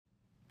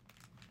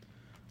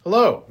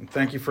Hello, and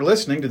thank you for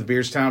listening to the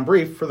Beardstown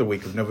Brief for the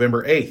week of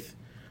November 8th.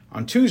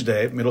 On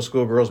Tuesday, middle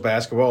school girls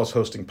basketball is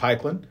hosting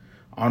Pikeland.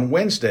 On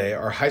Wednesday,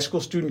 our high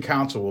school student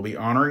council will be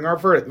honoring our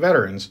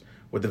veterans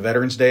with the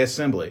Veterans Day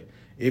Assembly.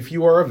 If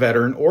you are a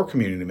veteran or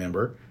community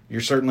member,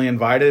 you're certainly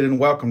invited and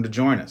welcome to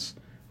join us.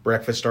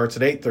 Breakfast starts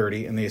at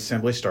 8:30 and the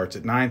assembly starts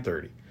at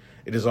 9:30.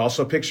 It is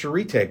also Picture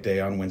Retake Day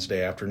on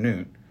Wednesday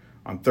afternoon.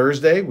 On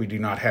Thursday, we do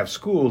not have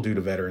school due to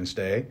Veterans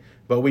Day,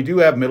 but we do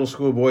have middle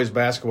school boys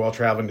basketball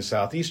traveling to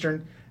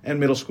Southeastern and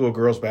middle school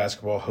girls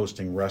basketball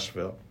hosting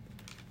Rushville.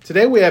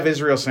 Today we have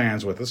Israel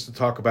Sands with us to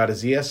talk about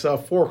his ESL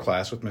 4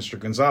 class with Mr.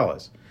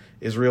 Gonzalez.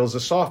 Israel is a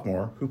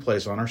sophomore who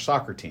plays on our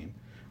soccer team.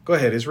 Go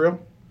ahead,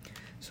 Israel.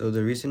 So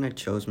the reason I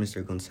chose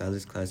Mr.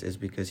 Gonzalez's class is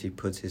because he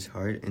puts his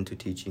heart into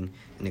teaching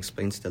and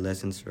explains the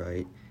lessons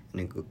right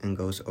and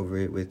goes over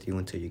it with you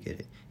until you get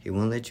it. He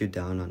won't let you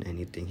down on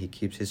anything. He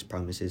keeps his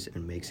promises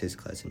and makes his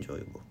class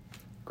enjoyable.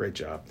 Great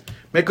job.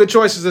 Make good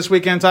choices this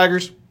weekend,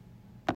 Tigers.